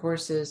 your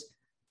horses,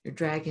 your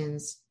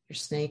dragons, your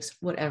snakes,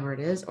 whatever it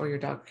is, or your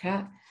dog or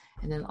cat.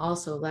 And then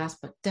also, last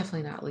but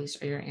definitely not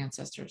least, are your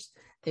ancestors.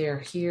 They are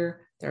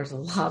here. There's a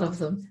lot of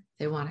them.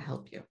 They want to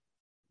help you.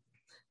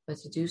 But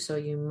to do so,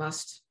 you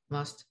must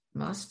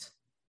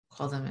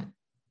call them in.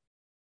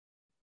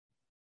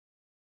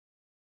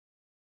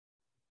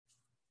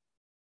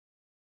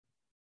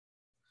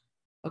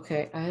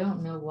 Okay, I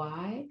don't know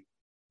why,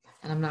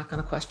 and I'm not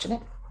going to question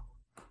it.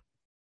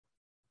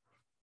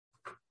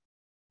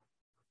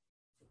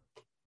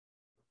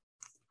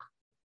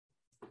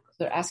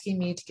 They're asking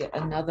me to get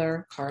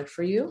another card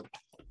for you,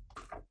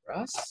 for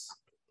us.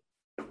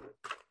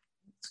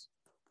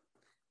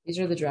 These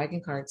are the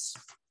dragon cards.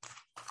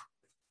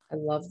 I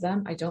love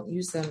them. I don't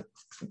use them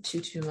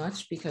too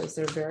much because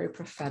they're very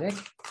prophetic.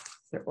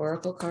 They're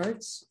oracle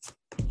cards.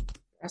 They're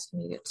asking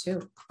me to get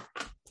 2.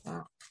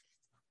 Wow.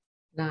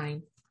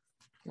 9.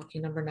 Lucky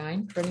number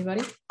 9 for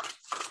anybody.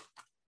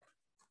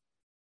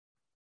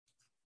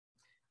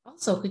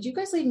 Also, could you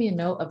guys leave me a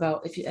note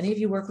about if any of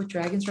you work with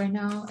dragons right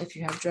now, if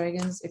you have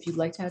dragons, if you'd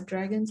like to have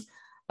dragons.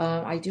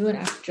 I do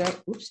an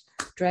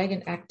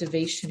dragon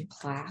activation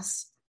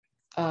class,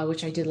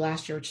 which I did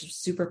last year, which is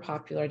super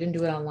popular. I didn't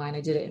do it online.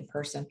 I did it in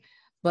person.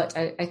 But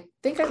I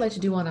think I'd like to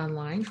do one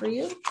online for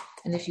you.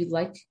 And if you'd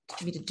like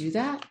me to do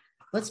that,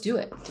 let's do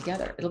it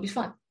together. It'll be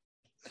fun.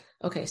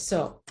 Okay,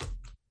 so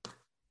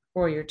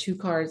for your 2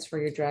 cards for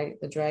your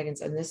the dragons,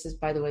 and this is,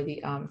 by the way,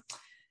 the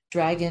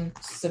Dragon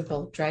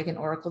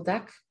Oracle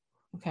deck,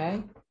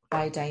 okay,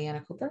 by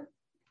Diana Cooper.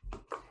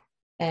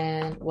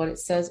 And what it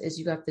says is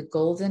you got the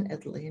Golden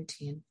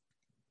Atlantean.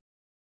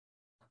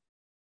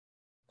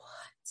 What?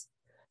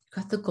 You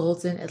got the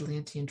Golden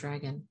Atlantean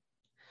dragon.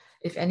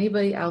 If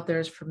anybody out there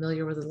is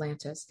familiar with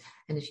Atlantis,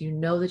 and if you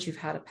know that you've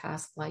had a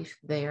past life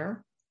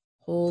there,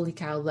 holy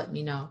cow, let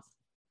me know.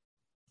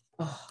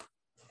 Oh,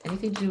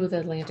 anything to do with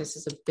Atlantis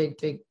is a big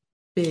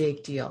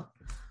deal.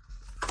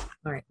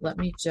 All right, let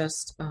me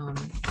just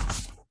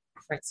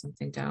write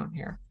something down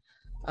here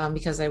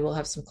because I will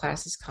have some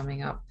classes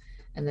coming up.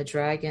 And the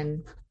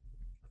dragon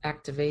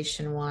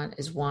activation one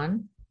is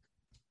 1.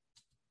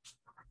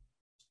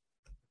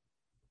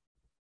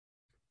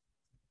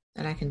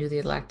 And I can do the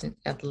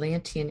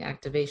Atlantean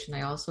activation.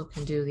 I also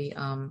can do the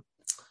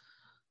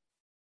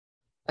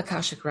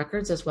Akashic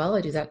Records as well.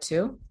 I do that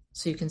too.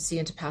 So you can see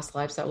into past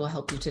lives. That will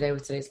help you today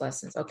with today's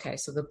lessons. Okay,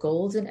 so the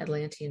Golden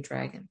Atlantean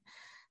Dragon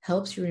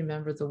helps you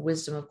remember the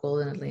wisdom of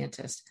Golden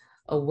Atlantis.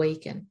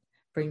 Awaken,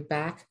 bring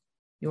back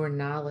your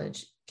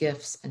knowledge,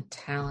 gifts, and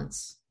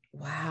talents.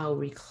 Wow,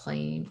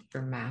 reclaim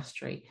your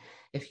mastery.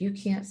 If you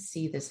can't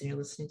see this and you're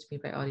listening to me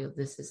by audio,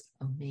 this is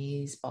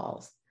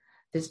amazeballs.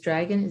 This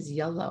dragon is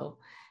yellow,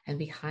 and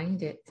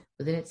behind it,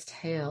 within its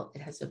tail,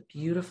 it has a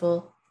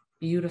beautiful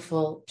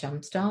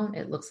gemstone.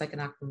 It looks like an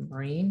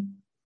aquamarine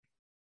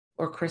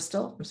or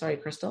crystal. I'm sorry,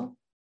 crystal.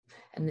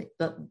 And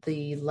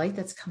the light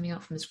that's coming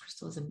out from this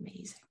crystal is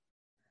amazing.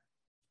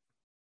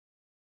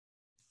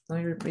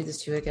 Let me read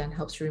this to you again.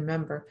 Helps you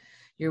remember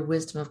your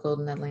wisdom of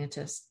Golden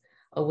Atlantis.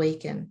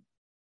 Awaken.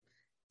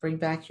 Bring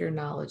back your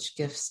knowledge,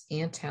 gifts,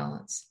 and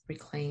talents.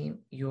 Reclaim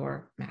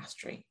your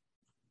mastery.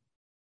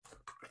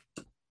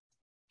 I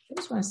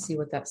just want to see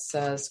what that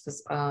says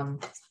because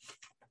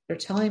they're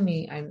telling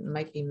me I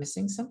might be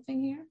missing something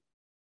here.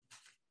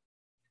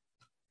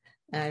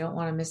 And I don't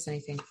want to miss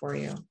anything for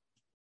you.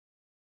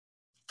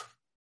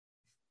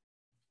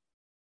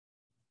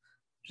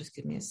 Just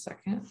give me a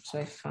second so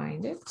I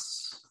find it.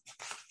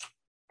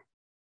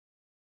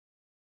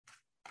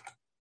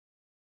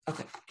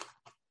 Okay.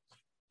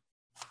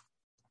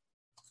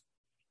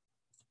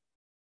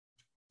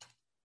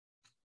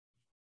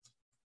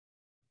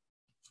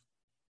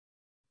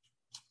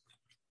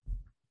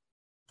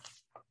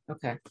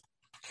 Okay,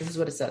 this is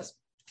what it says.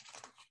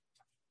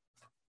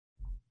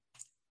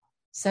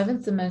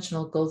 Seventh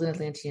dimensional golden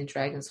Atlantean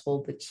dragons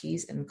hold the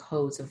keys and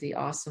codes of the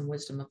awesome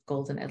wisdom of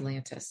golden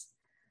Atlantis.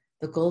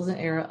 The golden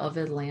era of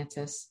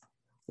Atlantis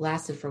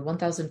lasted for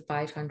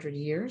 1,500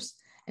 years,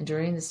 and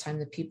during this time,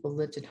 the people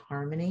lived in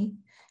harmony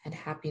and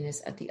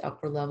happiness at the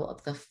upper level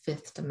of the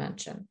fifth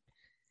dimension.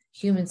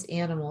 Humans,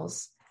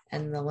 animals,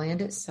 and the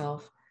land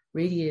itself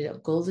radiated a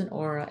golden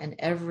aura, and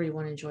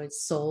everyone enjoyed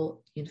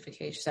soul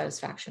unification,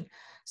 satisfaction.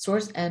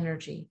 Source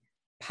energy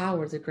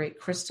powered the great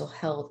crystal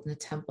held in the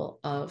temple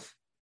of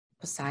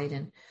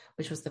Poseidon,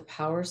 which was the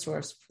power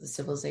source for the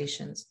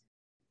civilizations.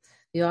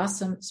 The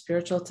awesome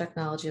spiritual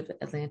technology of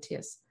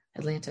Atlantis,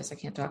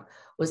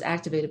 was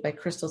activated by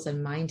crystals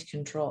and mind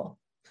control.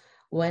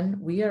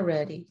 When we are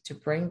ready to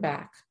bring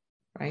back,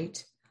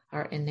 right,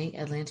 our innate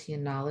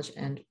Atlantean knowledge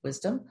and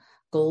wisdom,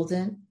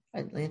 golden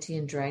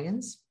Atlantean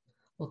dragons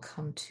will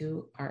come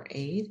to our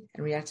aid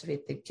and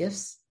reactivate the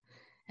gifts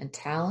and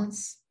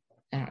talents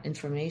and our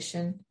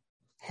information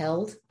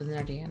held within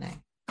our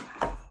DNA.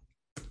 Wow.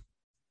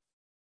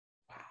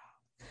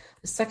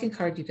 The second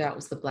card you got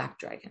was the Black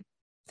Dragon.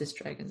 This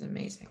dragon's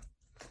amazing.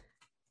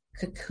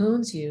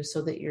 Cocoons you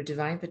so that your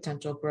divine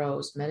potential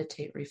grows.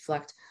 Meditate,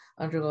 reflect,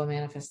 undergo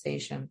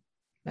manifestation,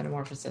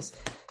 metamorphosis.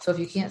 So if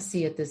you can't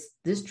see it,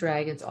 this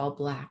dragon's all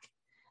black.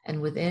 And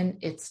within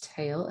its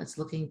tail, it's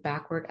looking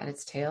backward at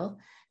its tail.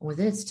 And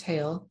within its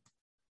tail,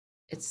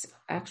 it's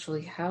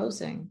actually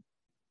housing.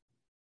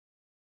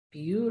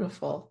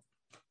 Beautiful.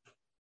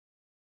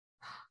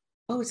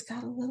 Oh, it's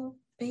got a little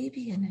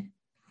baby in it.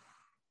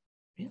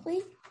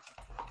 Really?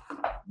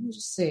 Let me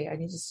just see. I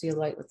need to see a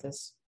light with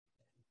this.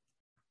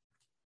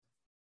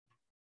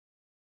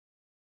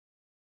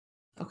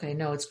 Okay,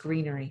 no, it's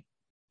greenery.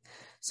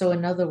 So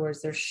in other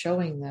words, they're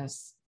showing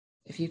this.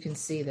 If you can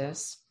see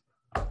this,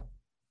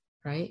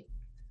 right?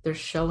 They're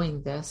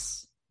showing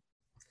this.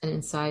 And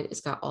inside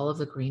it's got all of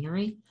the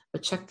greenery.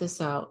 But check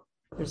this out.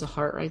 There's a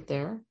heart right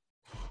there.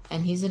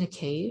 And he's in a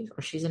cave,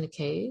 or she's in a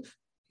cave.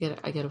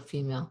 I get a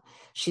female.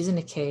 She's in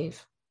a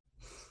cave.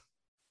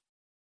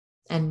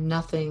 And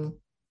nothing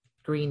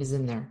green is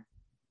in there.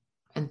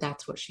 And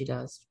that's what she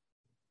does.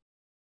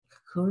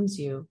 Cocoons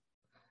you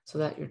so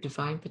that your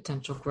divine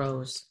potential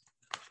grows.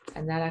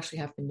 And that actually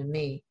happened to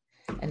me.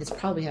 And it's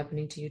probably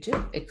happening to you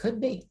too. It could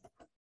be.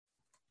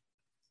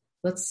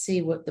 Let's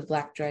see what the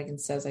Black Dragon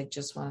says. I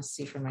just want to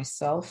see for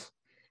myself.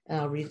 And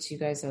I'll read it to you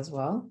guys as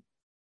well.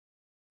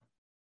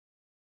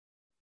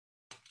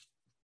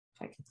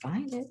 If I can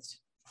find it.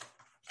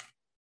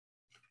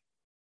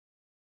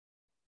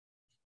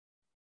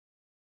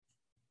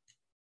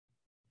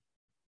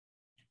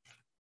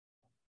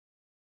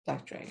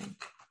 Black Dragon.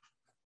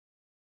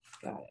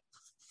 Got it.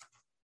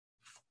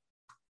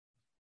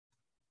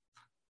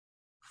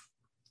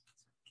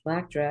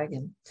 Black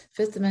Dragon.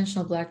 Fifth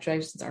dimensional Black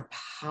Dragons are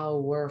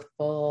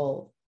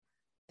powerful.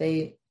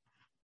 They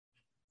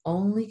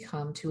only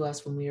come to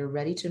us when we are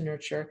ready to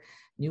nurture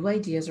new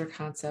ideas or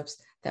concepts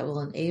that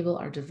will enable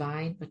our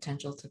divine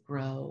potential to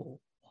grow.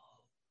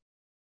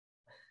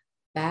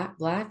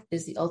 Black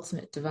is the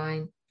ultimate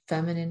divine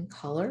feminine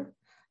color,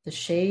 the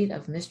shade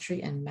of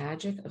mystery and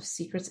magic, of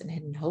secrets and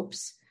hidden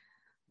hopes.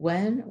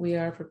 When we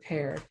are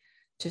prepared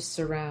to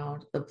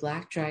surround the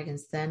Black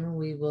Dragons, then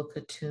we will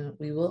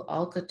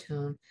all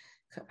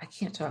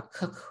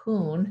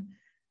cocoon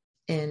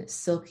in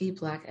silky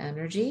black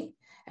energy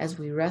as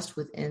we rest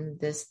within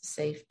this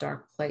safe,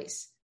 dark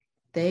place.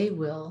 They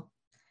will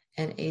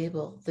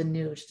enable the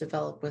new to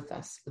develop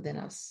within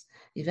us.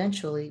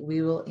 Eventually,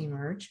 we will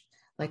emerge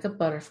like a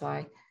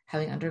butterfly,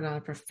 having undergone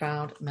a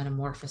profound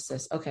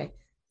metamorphosis. Okay,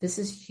 this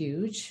is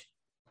huge.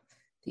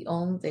 They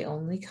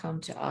only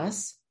come to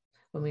us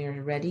when we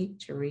are ready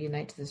to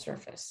reunite to the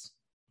surface.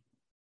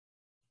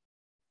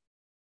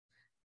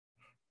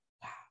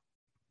 Wow.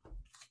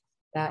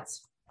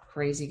 That's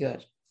crazy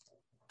good.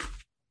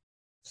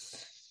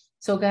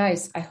 So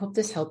guys, I hope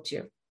this helped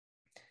you.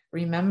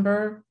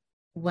 Remember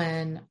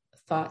when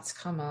thoughts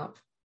come up,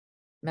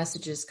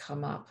 messages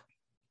come up,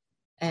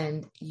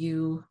 and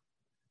you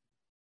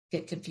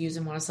get confused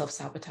and want to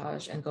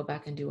self-sabotage and go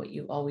back and do what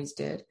you always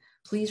did,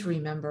 please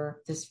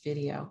remember this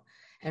video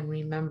and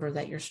remember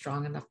that you're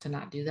strong enough to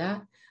not do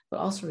that. But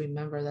also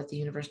remember that the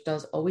universe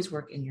does always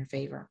work in your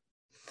favor.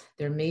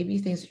 There may be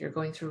things that you're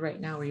going through right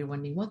now where you're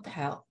wondering, what the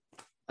hell?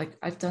 Like,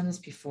 I've done this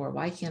before.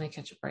 Why can't I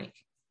catch a break?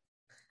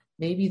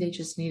 Maybe they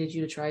just needed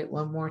you to try it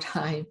one more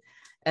time,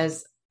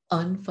 as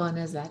unfun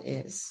as that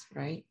is,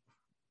 right?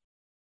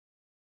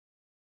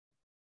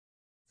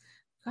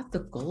 Got the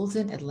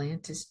golden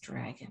Atlantis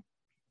dragon.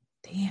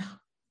 Damn.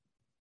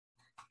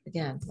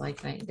 Again,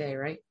 like night and day,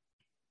 right?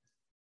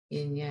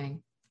 Yin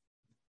yang.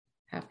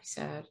 Happy,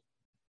 sad,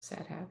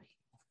 sad, happy.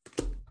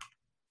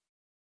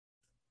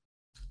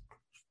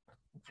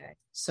 Okay,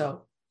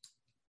 so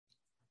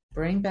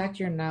bring back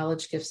your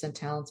knowledge, gifts, and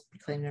talents,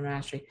 reclaim your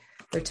mastery.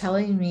 They're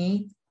telling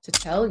me to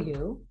tell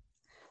you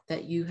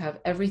that you have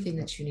everything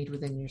that you need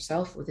within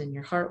yourself, within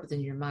your heart, within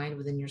your mind,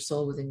 within your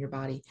soul, within your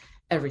body,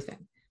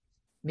 everything.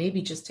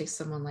 Maybe just take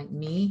someone like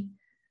me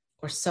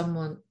or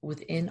someone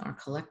within our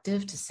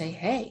collective to say,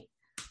 hey,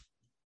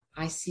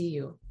 I see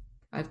you.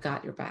 I've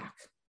got your back.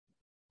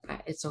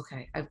 It's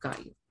okay. I've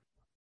got you.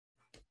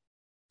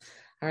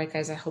 All right,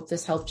 guys, I hope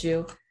this helped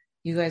you.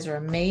 You guys are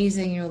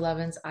amazing, you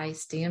 11s. I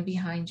stand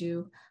behind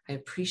you. I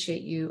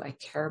appreciate you. I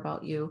care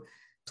about you.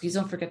 Please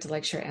don't forget to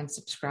like, share, and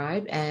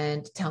subscribe,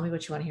 and tell me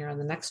what you want to hear on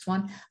the next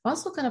one. I'm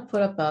also going to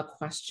put up a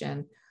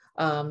question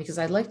because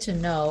I'd like to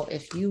know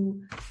if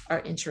you are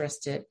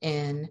interested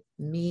in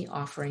me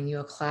offering you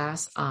a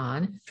class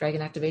on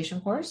Dragon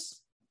Activation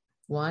Course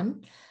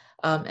 1.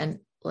 And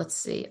let's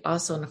see,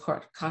 also an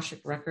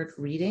Akashic record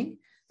reading.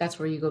 That's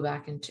where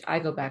I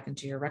go back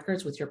into your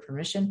records with your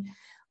permission,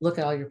 look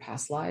at all your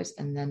past lives,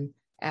 and then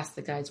ask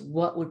the guides,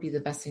 what would be the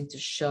best thing to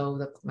show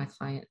my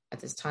client at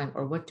this time?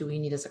 Or what do we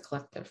need as a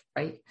collective,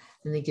 right?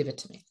 And they give it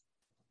to me.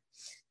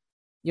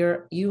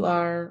 You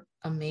are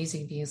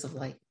amazing beings of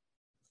light.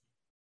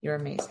 You're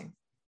amazing.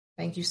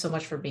 Thank you so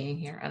much for being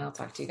here. And I'll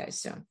talk to you guys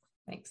soon.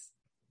 Thanks.